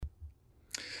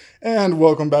And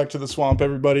welcome back to the swamp,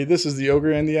 everybody. This is the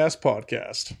Ogre and the Ass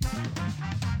podcast.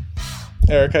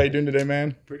 Eric, how you doing today,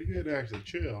 man? Pretty good, actually.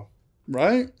 Chill.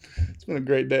 Right? It's been a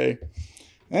great day.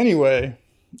 Anyway,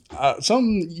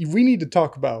 something we need to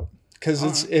talk about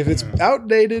because if it's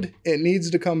outdated, it needs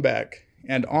to come back.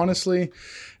 And honestly,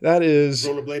 that is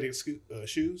rollerbladed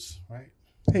shoes, right?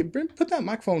 Hey, Brent, put that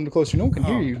microphone closer. No one can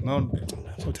hear you. No, I'm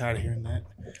so tired of hearing that.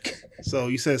 So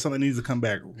you said something needs to come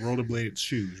back. Rollerbladed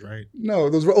shoes, right? No,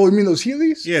 those. Oh, you mean those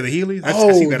Heelys? Yeah, the Heelys. I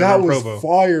see that was Provo.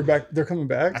 Fire back. They're coming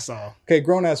back. I saw. Okay,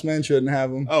 grown ass men shouldn't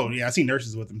have them. Oh yeah, I see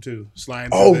nurses with them too.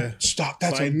 Sliding. Stop!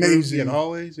 That's amazing. Yeah,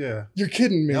 always. Yeah. You're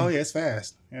kidding me. Oh yeah, it's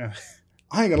fast. Yeah.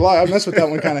 I ain't gonna lie. I mess with that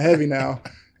one kind of heavy now.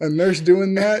 A nurse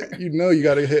doing that, you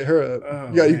got to hit her up.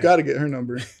 Oh, you got to get her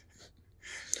number.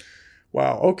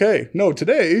 Wow. Okay. No,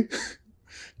 today,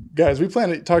 guys, we plan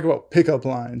to talk about pickup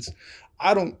lines.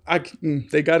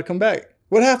 They got to come back.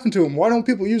 What happened to them? Why don't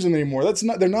people use them anymore?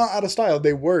 They're not out of style.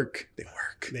 They work. The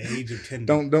age of 10.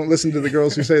 Don't listen to the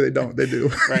girls who say they don't. They do.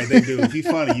 Right. They do. If you're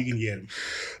funny, you can get them.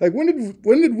 Like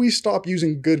when did we stop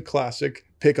using good classic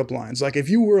pickup lines? Like if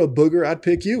you were a booger, I'd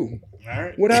pick you. All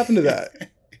right. What happened to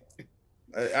that?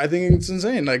 I think it's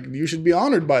insane. Like, you should be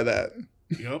honored by that.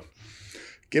 Yep.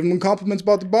 Give them compliments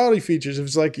about the body features. If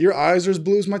it's like, your eyes are as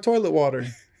blue as my toilet water.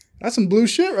 That's some blue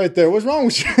shit right there. What's wrong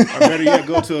with you? Or better yet,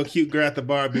 go to a cute girl at the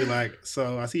bar and be like,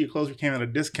 so I see your clothes came at a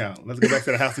discount. Let's go back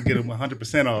to the house and get them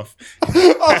 100% off.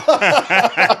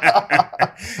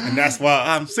 And that's why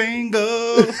I'm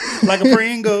single, like a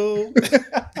Pringle.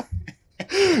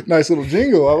 Nice little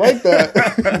jingle. I like that.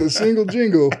 The single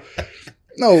jingle.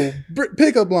 No,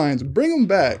 pickup lines. Bring them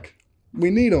back. We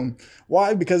need them.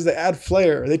 Why? Because they add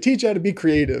flair. They teach you how to be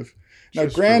creative. Now,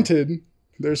 granted,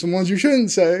 there's some ones you shouldn't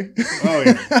say. Oh,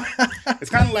 yeah. It's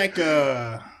kind of like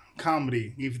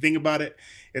comedy. If you think about it,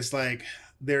 it's like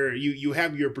you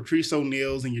have your Patrice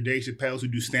O'Neills and your Dave Chappelle's who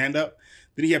do stand-up.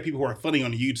 Then you have people who are funny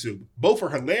on YouTube. Both are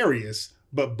hilarious,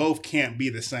 but both can't be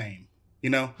the same. You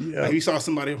know, Like if you saw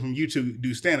somebody from YouTube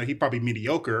do stand-up, he'd probably be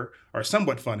mediocre or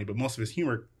somewhat funny, but most of his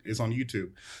humor is on YouTube.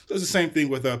 So it's the same thing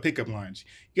with pickup lines.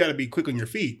 You got to be quick on your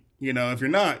feet. You know, if you're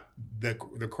not, the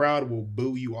crowd will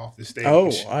boo you off the stage.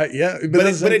 Oh, yeah. But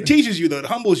it teaches you, though, it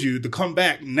humbles you to come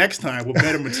back next time with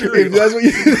better material. That's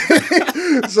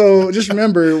what So just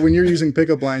remember, when you're using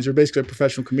pickup lines, you're basically a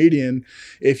professional comedian.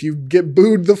 If you get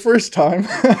booed the first time,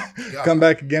 come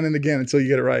back again and again until you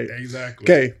get it right. Exactly.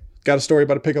 Okay, got a story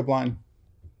about a pickup line.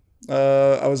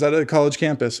 I was at a college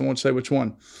campus. I won't say which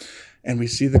one. And we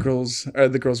see the girls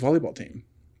volleyball team.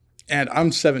 And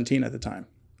I'm 17 at the time.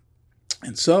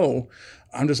 And so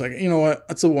I'm just like, you know what?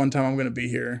 That's the one time I'm going to be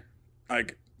here.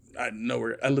 Like, I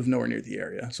live nowhere near the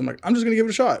area. So I'm like, I'm just going to give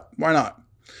it a shot. Why not?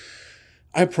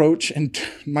 I approach and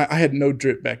I had no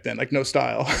drip back then, like no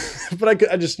style. But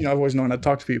I just, I've always known how to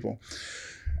talk to people.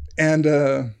 And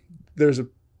there's a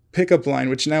pickup line,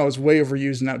 which now is way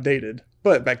overused and outdated.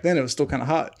 But back then it was still kind of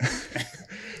hot.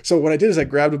 So what I did is I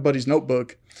grabbed a buddy's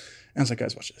notebook and I was like,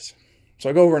 guys, watch this. So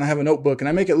I go over and I have a notebook and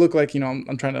I make it look like,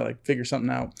 I'm trying to like figure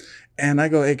something out. And I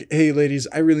go, hey ladies,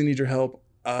 I really need your help.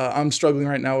 I'm struggling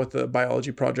right now with the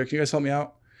biology project. Can you guys help me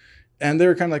out? And they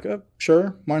were kind of like,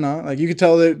 sure, why not? Like you could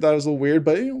tell that was a little weird,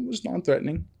 but it was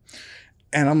non-threatening.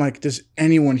 And I'm like, does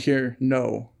anyone here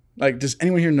know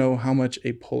how much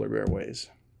a polar bear weighs?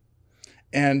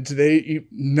 And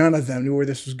none of them knew where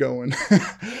this was going.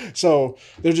 So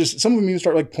they're some of them even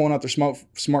start like pulling out their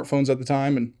smartphones at the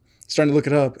time and starting to look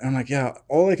it up. And I'm like, yeah,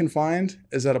 all I can find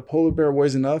is that a polar bear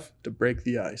weighs enough to break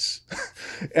the ice.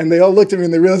 And they all looked at me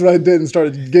and they realized what I did and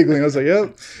started giggling. I was like,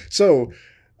 yep. So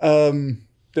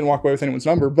didn't walk away with anyone's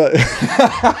number, but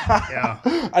yeah.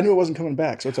 I knew it wasn't coming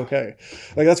back, so it's okay.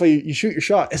 Like that's why you shoot your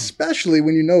shot, especially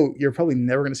when you know you're probably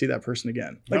never going to see that person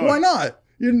again. Like, why not?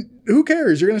 Who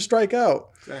cares? You're going to strike out.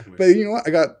 Exactly. But you know what? I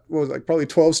got, probably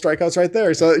 12 strikeouts right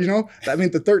there. So, that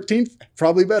means the 13th,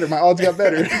 probably better. My odds got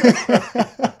better.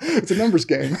 It's a numbers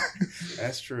game.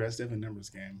 That's true. That's definitely a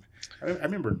numbers game. I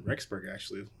remember in Rexburg,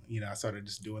 actually, I started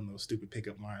just doing those stupid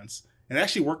pickup lines. And it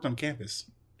actually worked on campus.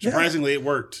 Surprisingly, It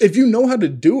worked. If you know how to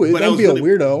do it, don't be a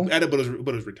weirdo. But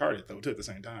it was retarded, though, too, at the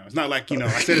same time. It's not like,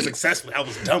 I said it successfully. I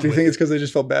was dumb. Do you think it's because they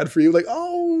just felt bad for you? Like,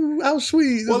 oh, how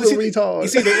sweet. This is a retard.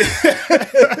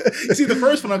 You see the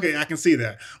first one, okay, I can see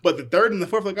that. But the third and the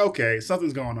fourth, like, okay,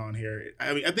 something's going on here.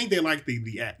 I mean, I think they like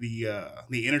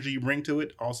the energy you bring to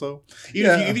it also.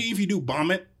 Even if you do bomb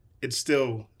it, it's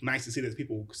still nice to see that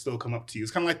people still come up to you.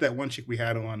 It's kind of like that one chick we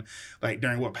had on, like,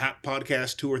 during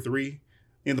podcast 2 or 3.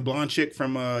 And the blonde chick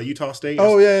from Utah State.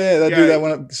 Oh, yeah. That dude that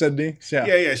went up said D.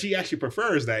 Yeah. She actually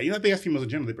prefers that. I think as females in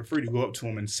general, they prefer to go up to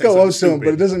him and say go something up to him,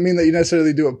 but it doesn't mean that you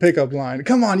necessarily do a pickup line.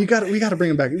 Come on, we got to bring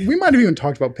him back. We might have even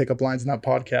talked about pickup lines in that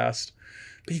podcast,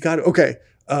 but you got to. Okay,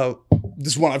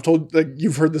 this one I've told, like,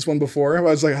 you've heard this one before. I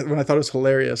was like, when I thought it was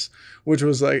hilarious, which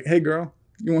was like, hey girl,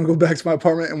 you want to go back to my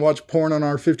apartment and watch porn on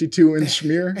our 52-inch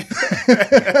mirror?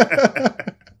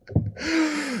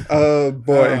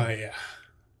 Boy. Oh yeah.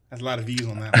 That's a lot of views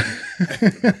on that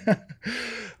one.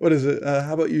 What is it?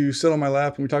 How about you sit on my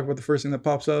lap and we talk about the first thing that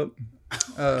pops up?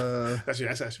 That's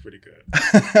actually pretty good.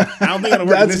 I don't think it'll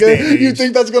work in this day and age. You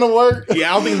think that's gonna work?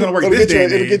 Yeah, I don't think it's gonna work in this day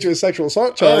and age. It'll get you a sexual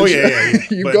assault charge. Oh yeah.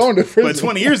 You going to prison? But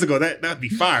 20 years ago, that'd be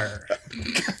fire.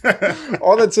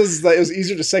 All that says is that it was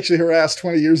easier to sexually harass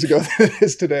 20 years ago than it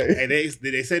is today. Hey, did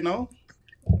they say no?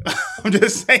 I'm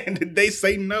just saying, did they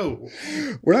say no?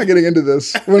 We're not getting into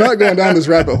this. We're not going down this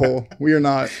rabbit hole. We are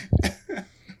not.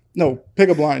 No,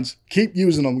 pickup lines. Keep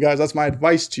using them, guys. That's my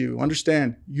advice to you.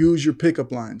 Understand, use your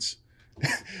pickup lines.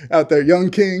 Out there,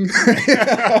 Young King.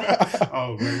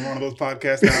 Oh, man, we're one of those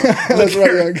podcasts now. That's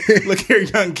right, Young King. Look here,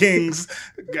 Young Kings.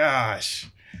 Gosh.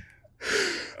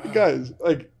 Guys,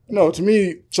 like, no, to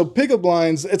me, so pickup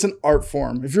lines, it's an art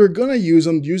form. If you're going to use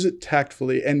them, use it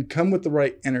tactfully and come with the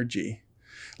right energy.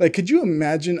 Like, could you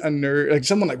imagine a nerd, like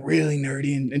someone like really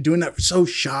nerdy and doing that so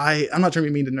shy? I'm not trying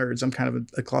to be mean to nerds. I'm kind of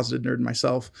a closeted nerd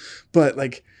myself. But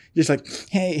like, just like,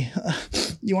 hey,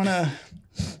 you want to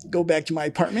go back to my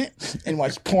apartment and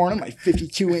watch porn on my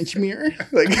 52-inch mirror?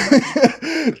 Like,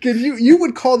 could you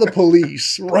would call the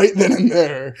police right then and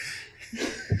there.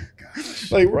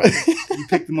 Gosh. Like, right. You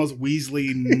picked the most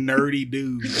Weasley nerdy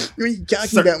dude. What are you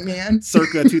talking about, man?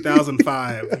 Circa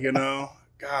 2005, you know?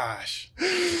 Gosh.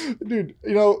 Dude,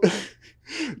 you know,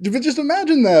 but just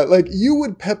imagine that. Like, you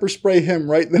would pepper spray him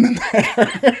right then and there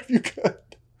if you could.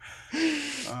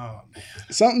 Oh, man.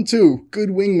 Something too. Good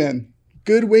wingmen.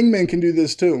 Good wingmen can do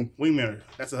this too. Wingmen,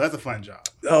 that's a fun job.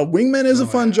 Wingman is a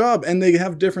fun job, and they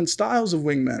have different styles of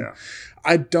wingmen. Yeah.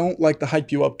 I don't like the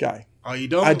hype you up guy. Oh, you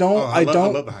don't? I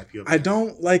love the hype you up guy. I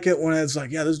don't like it when it's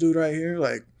like, yeah, this dude right here,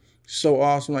 like, so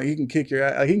awesome. Like, he can kick your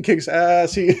ass. Like, he can kick his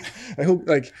ass. I hope,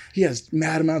 like, he has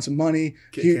mad amounts of money.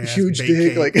 Huge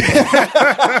dick. Like,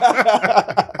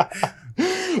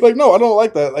 like, no, I don't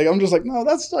like that. Like, I'm just like, no,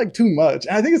 that's like too much.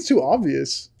 And I think it's too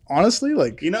obvious. Honestly,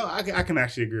 like, you know, I can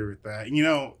actually agree with that. You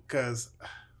know, because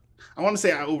I want to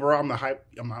say overall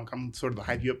I'm sort of the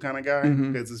hype you up kind of guy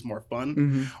because it's more fun.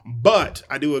 Mm-hmm. But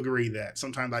I do agree that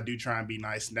sometimes I do try and be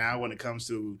nice now when it comes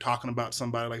to talking about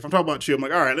somebody. Like if I'm talking about you, I'm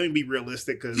like, all right, let me be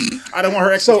realistic because I don't want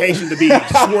her expectation to be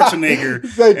Schwarzenegger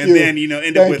then, you know,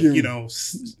 end up with, you know,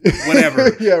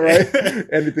 whatever. Yeah, right.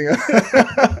 Anything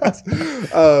else.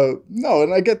 No,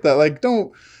 and I get that. Like,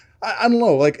 I don't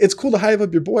know. Like, it's cool to hype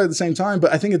up your boy at the same time,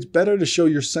 but I think it's better to show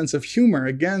your sense of humor.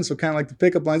 Again, so kind of like the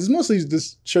pickup lines, it's mostly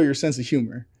just show your sense of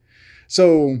humor.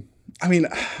 So, I mean,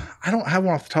 I don't have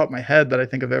one off the top of my head that I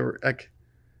think I've ever, like,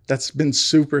 that's been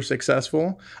super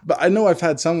successful. But I know I've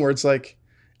had some where it's like,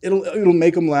 it'll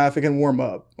make them laugh. It can warm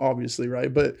up, obviously,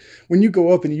 right? But when you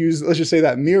go up and use, let's just say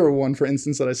that mirror one, for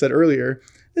instance, that I said earlier,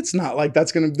 it's not like they're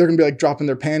going to be like dropping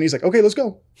their panties, like, okay, let's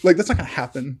go. Like, that's not going to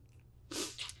happen.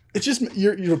 It's just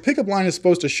your pickup line is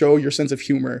supposed to show your sense of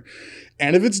humor.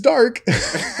 And if it's dark,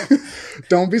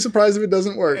 don't be surprised if it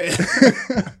doesn't work.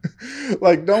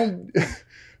 Like, don't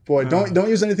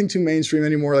use anything too mainstream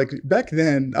anymore. Like back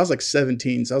then, I was like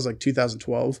 17, so I was like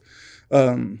 2012.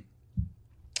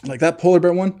 Like that polar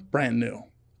bear one, brand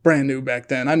new back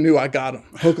then. I knew I got him,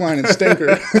 hook, line, and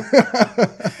stinker.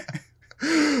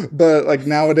 But like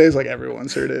nowadays, like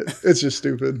everyone's heard it. It's just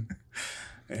stupid.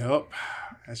 Yep.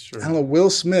 That's true. I don't know, Will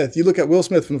Smith. You look at Will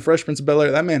Smith from The Fresh Prince of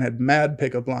Bel-Air. That man had mad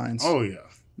pickup lines. Oh, yeah.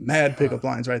 Mad pickup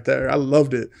lines right there. I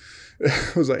loved it.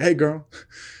 It was like, hey, girl,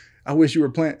 I wish you were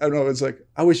planting. I don't know. It's like,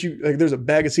 I wish you, like, there's a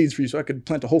bag of seeds for you so I could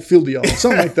plant a whole field of y'all.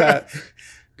 Something like that.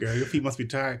 Girl, your feet must be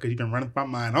tired because you've been running my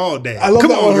mind all day. I love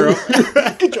Come that on, one. Girl.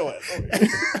 Get your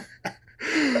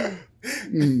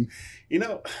ass. You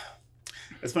know,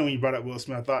 it's funny when you brought up Will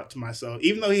Smith. I thought to myself,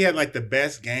 even though he had like the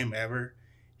best game ever,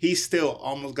 he still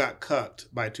almost got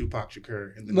cucked by Tupac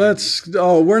Shakur. In the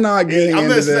 90s. We're not getting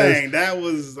into this. I'm just saying, that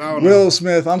was, I don't know. Will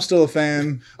Smith, I'm still a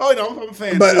fan. Oh, no, I'm a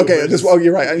fan but, too. Okay,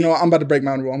 you're right. You know, I'm about to break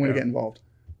my own rule. I'm going to get involved.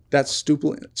 That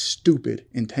stupid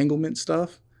entanglement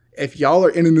stuff. If y'all are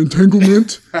in an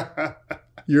entanglement,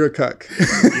 you're a cuck.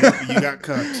 Yep, you got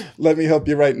cucked. Let me help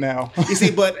you right now. You see,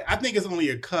 but I think it's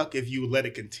only a cuck if you let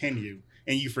it continue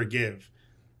and you forgive.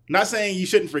 Not saying you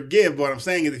shouldn't forgive, but what I'm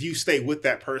saying is if you stay with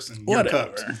that person, you're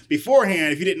Whatever. cooked.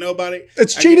 Beforehand, if you didn't know about it,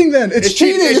 It's cheating then. It's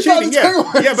cheating. It's not cheating. Yeah,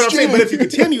 entanglement. yeah. But I'm It's saying, but if you cheating.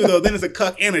 continue though, then it's a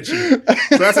cuck and a cheat.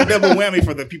 So that's a double whammy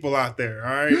for the people out there.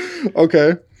 All right.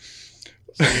 Okay.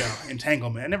 So yeah,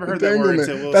 entanglement. I never heard that word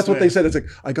until Will That's what they Smith. said. It's like,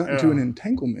 I got into an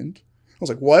entanglement. I was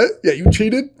like, what? Yeah, you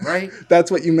cheated? Right?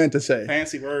 That's what you meant to say.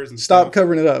 Fancy words and Stop stuff.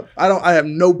 covering it up. I have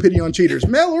no pity on cheaters,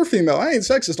 male or female. I ain't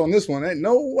sexist on this one. Ain't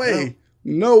no way.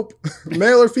 Nope.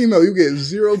 Male or female, you get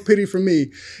zero pity from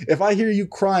me. If I hear you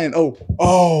crying,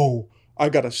 I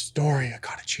got a story. I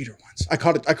caught a cheater once. I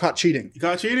caught cheating. You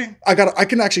caught cheating? I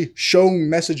can actually show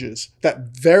messages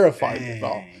that verify it.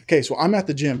 Well, okay, so I'm at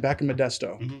the gym back in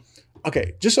Modesto. Mm-hmm.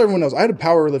 Okay, just so everyone knows, I had a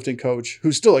powerlifting coach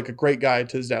who's still like a great guy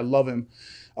to his day. I love him.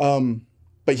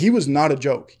 But he was not a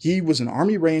joke. He was an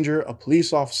Army Ranger, a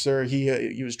police officer.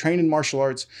 He was trained in martial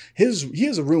arts. He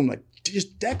has a room like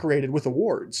just decorated with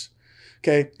awards.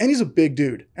 Okay, and he's a big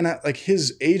dude. And at like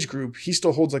his age group, he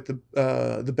still holds like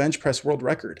the bench press world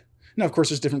record. Now, of course,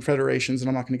 there's different federations, and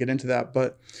I'm not going to get into that.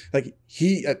 But like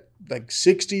he at like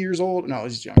 60 years old, no,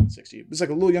 he's younger than 60. It's like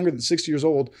a little younger than 60 years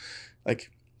old. Like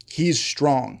he's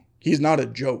strong. He's not a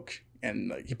joke. And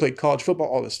like, he played college football,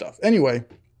 all this stuff. Anyway,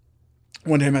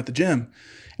 one day I'm at the gym,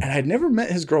 and I had never met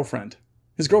his girlfriend.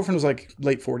 His girlfriend was like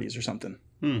late 40s or something.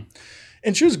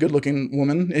 And she was a good-looking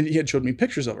woman, and he had showed me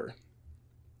pictures of her.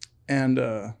 And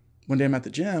one day I'm at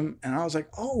the gym, and I was like,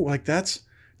 oh, like that's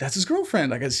his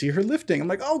girlfriend. I could see her lifting. I'm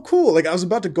like, oh, cool. Like I was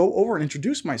about to go over and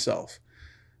introduce myself.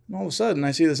 And all of a sudden,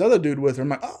 I see this other dude with her. I'm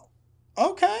like, oh,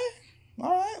 okay. All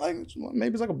right. Like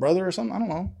maybe it's like a brother or something. I don't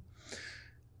know.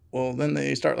 Well, then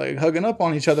they start like hugging up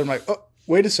on each other. I'm like, oh,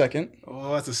 wait a second.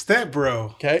 Oh, that's a step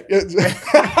bro. Okay.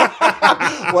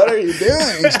 What are you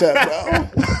doing, step bro?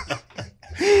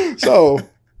 So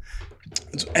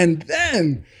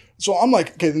I'm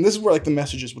like, okay, then this is where like the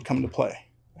messages would come into play.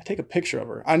 I take a picture of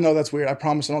her. I know that's weird. I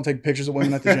promise I don't take pictures of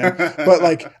women at the gym. But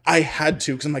like I had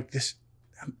to, because I'm like,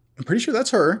 I'm pretty sure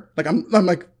that's her. Like I'm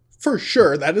like, for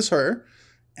sure that is her.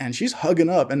 And she's hugging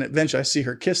up, and eventually I see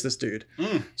her kiss this dude.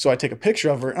 So I take a picture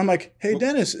of her. I'm like, hey,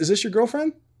 Dennis, is this your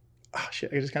girlfriend? Oh,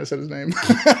 shit, I just kind of said his name.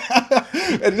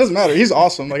 It doesn't matter. He's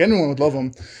awesome. Like, anyone would love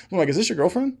him. I'm like, is this your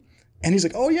girlfriend? And he's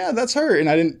like, oh, yeah, that's her. And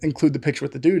I didn't include the picture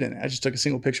with the dude in it. I just took a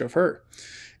single picture of her.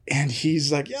 And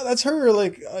he's like, yeah, that's her.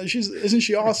 Like, isn't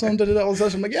she awesome? Da, da, da, all this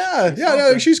stuff. I'm like,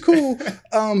 yeah, she's cool.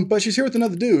 But she's here with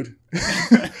another dude.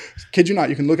 Kid you not,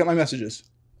 you can look at my messages.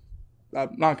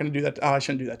 I'm not going to do that. I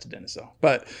shouldn't do that to Dennis, though.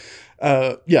 But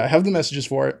yeah, I have the messages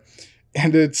for it.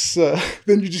 And it's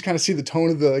then you just kind of see the tone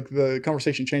of the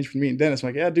conversation change from me and Dennis. I'm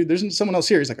like, yeah, dude, there's someone else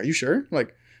here. He's like, are you sure? I'm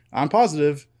like, I'm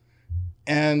positive.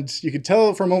 And you could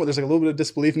tell for a moment there's like a little bit of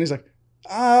disbelief. And he's like,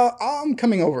 I'm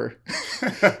coming over.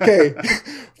 Okay.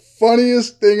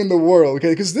 Funniest thing in the world.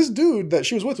 Okay. Because this dude that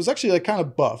she was with was actually like kind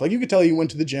of buff. Like you could tell he went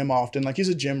to the gym often. Like he's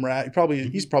a gym rat.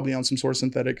 He's probably on some sort of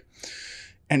synthetic.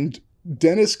 And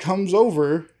Dennis comes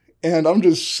over. And I'm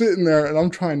just sitting there and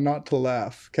I'm trying not to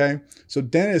laugh, okay? So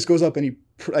Dennis goes up and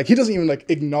he doesn't even like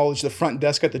acknowledge the front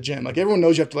desk at the gym. Like everyone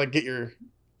knows you have to like get your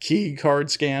key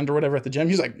card scanned or whatever at the gym.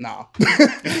 He's like, nah.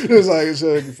 It was like,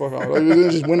 fuck off.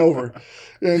 It just went over.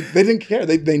 And they didn't care.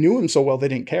 They knew him so well they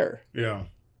didn't care. Yeah.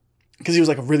 Because he was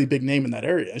like a really big name in that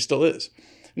area. He still is.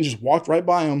 And just walked right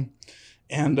by him.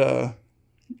 And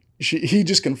he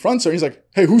just confronts her. He's like,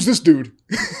 hey, who's this dude?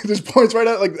 Just points right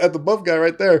at the buff guy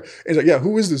right there. And he's like, yeah,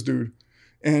 who is this dude?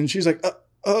 And she's like,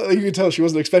 you can tell she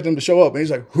wasn't expecting him to show up. And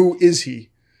he's like, who is he?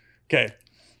 Okay.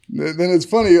 Then it's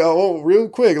funny. Real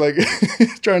quick, like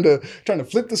trying to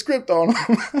flip the script on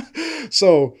him.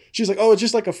 So she's like, oh, it's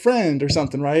just like a friend or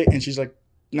something, right? And she's like,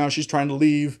 now she's trying to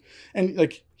leave. And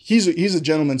like, he's a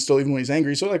gentleman still, even when he's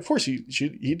angry. So like, of course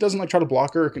he doesn't like try to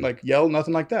block her or like yell,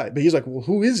 nothing like that. But he's like, well,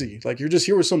 who is he? Like, you're just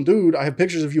here with some dude. I have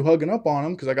pictures of you hugging up on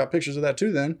him because I got pictures of that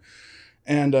too then.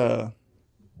 And then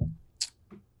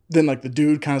like the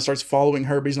dude kind of starts following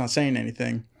her, but he's not saying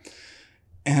anything.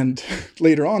 And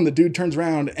later on, the dude turns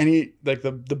around and he like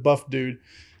the buff dude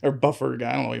or buffer guy.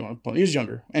 I don't know what you want to call him. He's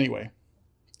younger. Anyway,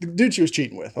 the dude she was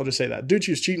cheating with, I'll just say that. Dude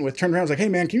she was cheating with turned around and was like, hey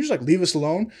man, can you just like leave us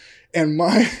alone? And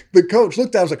the coach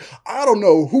looked at him and was like, I don't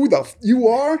know who you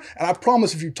are, and I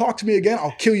promise if you talk to me again,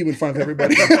 I'll kill you in front of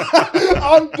everybody.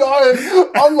 I'm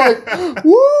dying. I'm like,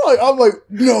 woo! I'm like,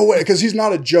 no way, because he's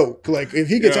not a joke. Like if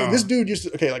he gets this dude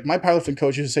used to like my powerlifting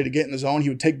coach used to say to get in the zone, he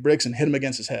would take bricks and hit him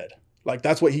against his head. Like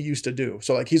that's what he used to do.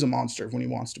 So like he's a monster when he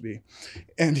wants to be.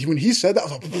 And when he said that, I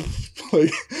was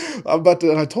like,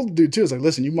 and I told the dude too, I was like,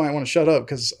 listen, you might want to shut up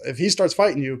because if he starts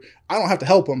fighting you, I don't have to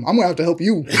help him. I'm gonna have to help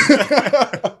you.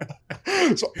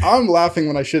 So I'm laughing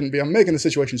when I shouldn't be. I'm making the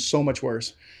situation so much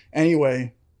worse.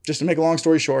 Anyway, just to make a long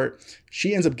story short,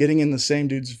 she ends up getting in the same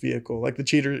dude's vehicle. Like the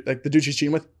dude she's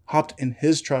cheating with, hopped in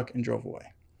his truck and drove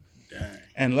away. Dang.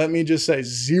 And let me just say,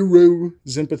 zero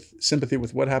sympathy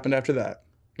with what happened after that.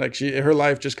 Like her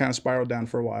life just kind of spiraled down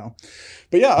for a while.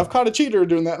 But yeah, I've caught a cheater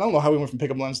doing that. I don't know how we went from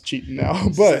pickup lines to cheating now,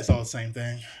 but it's all the same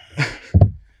thing.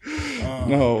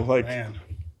 No, like, man.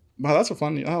 Wow, that's a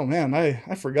funny. Oh man,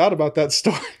 I forgot about that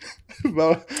story.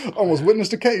 About almost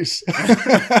witnessed a case.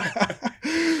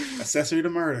 Accessory to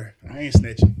murder. I ain't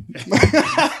snitching.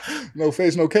 No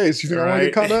face, no case. You think I want to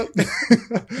get caught up?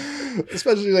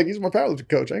 Especially like he's my powerlifting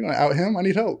coach. I ain't gonna out him. I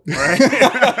need help. Right?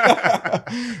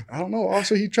 I don't know.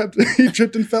 Also, he tripped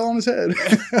and fell on his head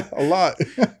a lot.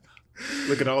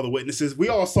 Look at all the witnesses. We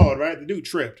all saw it, right? The dude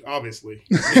tripped, obviously.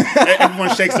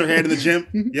 Everyone shakes their head in the gym.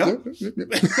 Yep.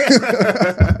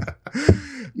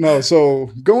 No,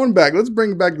 so going back, let's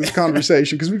bring back this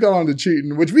conversation because we got on to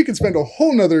cheating, which we could spend a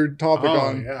whole nother topic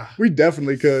on. Yeah. We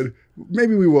definitely could.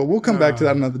 Maybe we will. We'll come back to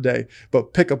that another day.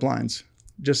 But pickup lines.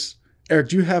 Just, Eric,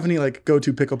 do you have any like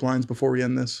go-to pickup lines before we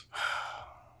end this?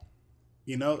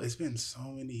 You know, it's been so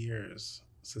many years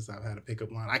since I've had a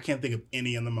pickup line. I can't think of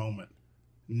any in the moment.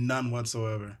 None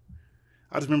whatsoever.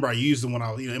 I just remember I used them when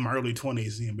I was in my early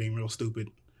 20s, being real stupid.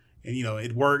 And,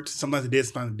 it worked. Sometimes it did,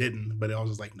 sometimes it didn't. But I was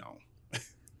just like, no.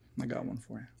 I got one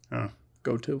for you. Huh.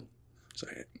 Go to.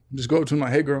 Just go up to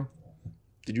my, hey, girl,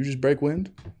 did you just break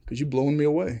wind? Because you blowing me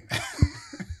away.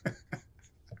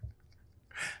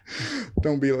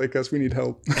 Don't be like us. We need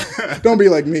help. Don't be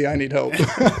like me. I need help.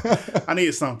 I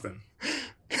need something.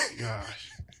 Gosh.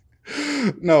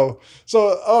 No.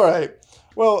 So, all right.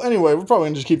 Well, anyway, we're probably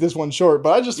going to just keep this one short,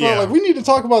 but I just felt like we need to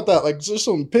talk about that. Like, just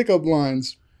some pickup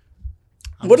lines.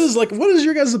 What is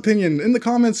your guys' opinion in the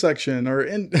comments section or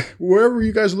in wherever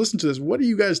you guys listen to this? What do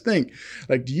you guys think?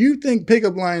 Like, do you think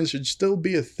pickup lines should still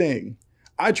be a thing?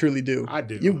 I truly do. I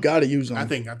do. You got to use them. I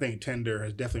think Tinder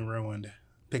has definitely ruined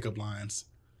pickup lines.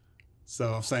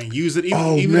 So I'm saying use it.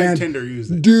 Even if Tinder, use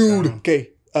it. Dude.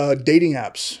 Okay. Dating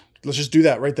apps. Let's just do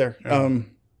that right there. Yeah.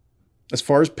 As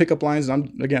far as pickup lines, we're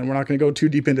not going to go too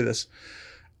deep into this.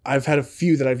 I've had a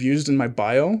few that I've used in my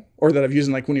bio or that I've used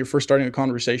in like when you're first starting a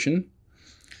conversation.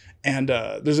 And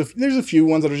there's a few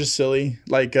ones that are just silly.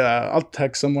 Like I'll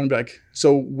text someone and be like,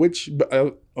 so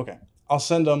okay. I'll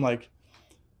send them like,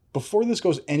 before this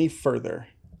goes any further,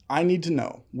 I need to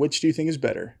know, which do you think is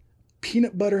better?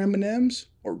 Peanut butter M&Ms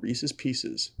or Reese's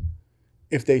Pieces?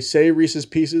 If they say Reese's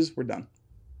Pieces, we're done.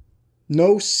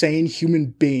 No sane human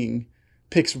being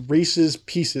picks Reese's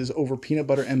Pieces over peanut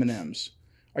butter M&Ms.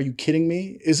 Are you kidding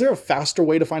me? Is there a faster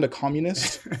way to find a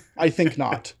communist? I think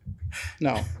not.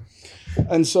 No.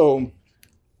 And so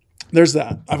there's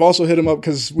that. I've also hit him up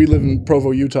because we live in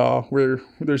Provo, Utah, where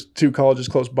there's 2 colleges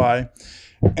close by.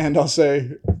 And I'll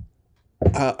say,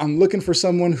 I'm looking for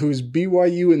someone who's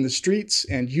BYU in the streets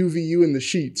and UVU in the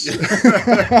sheets.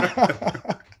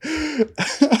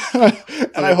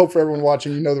 And I hope for everyone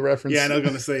watching, you know the reference. Yeah, I was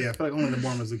going to say, I feel like only the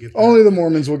Mormons will get that. Only the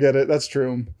Mormons will get it. That's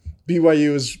true.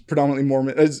 BYU is predominantly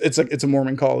Mormon. It's a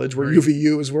Mormon college where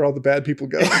UVU is where all the bad people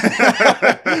go.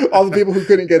 All the people who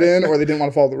couldn't get in or they didn't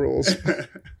want to follow the rules.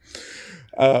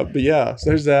 But yeah, so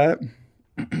there's that.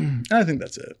 And I think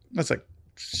that's it. That's like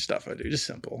stuff I do, just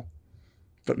simple.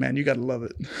 But man, you got to love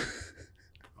it.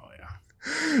 Oh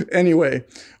yeah. Anyway,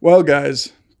 well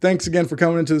guys, thanks again for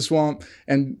coming into the swamp,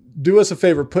 and do us a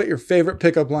favor, put your favorite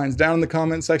pickup lines down in the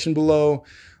comment section below.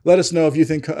 Let us know if you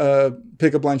think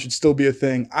pickup lines should still be a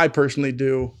thing. I personally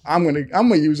do. I'm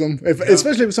gonna use them,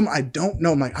 especially if it's someone I don't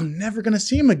know. I'm like, I'm never gonna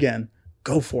see him again.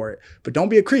 Go for it, but don't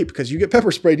be a creep because you get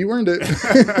pepper sprayed. You earned it.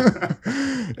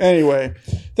 Anyway,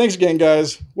 thanks again,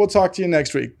 guys. We'll talk to you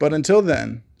next week. But until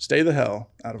then, stay the hell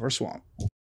out of our swamp.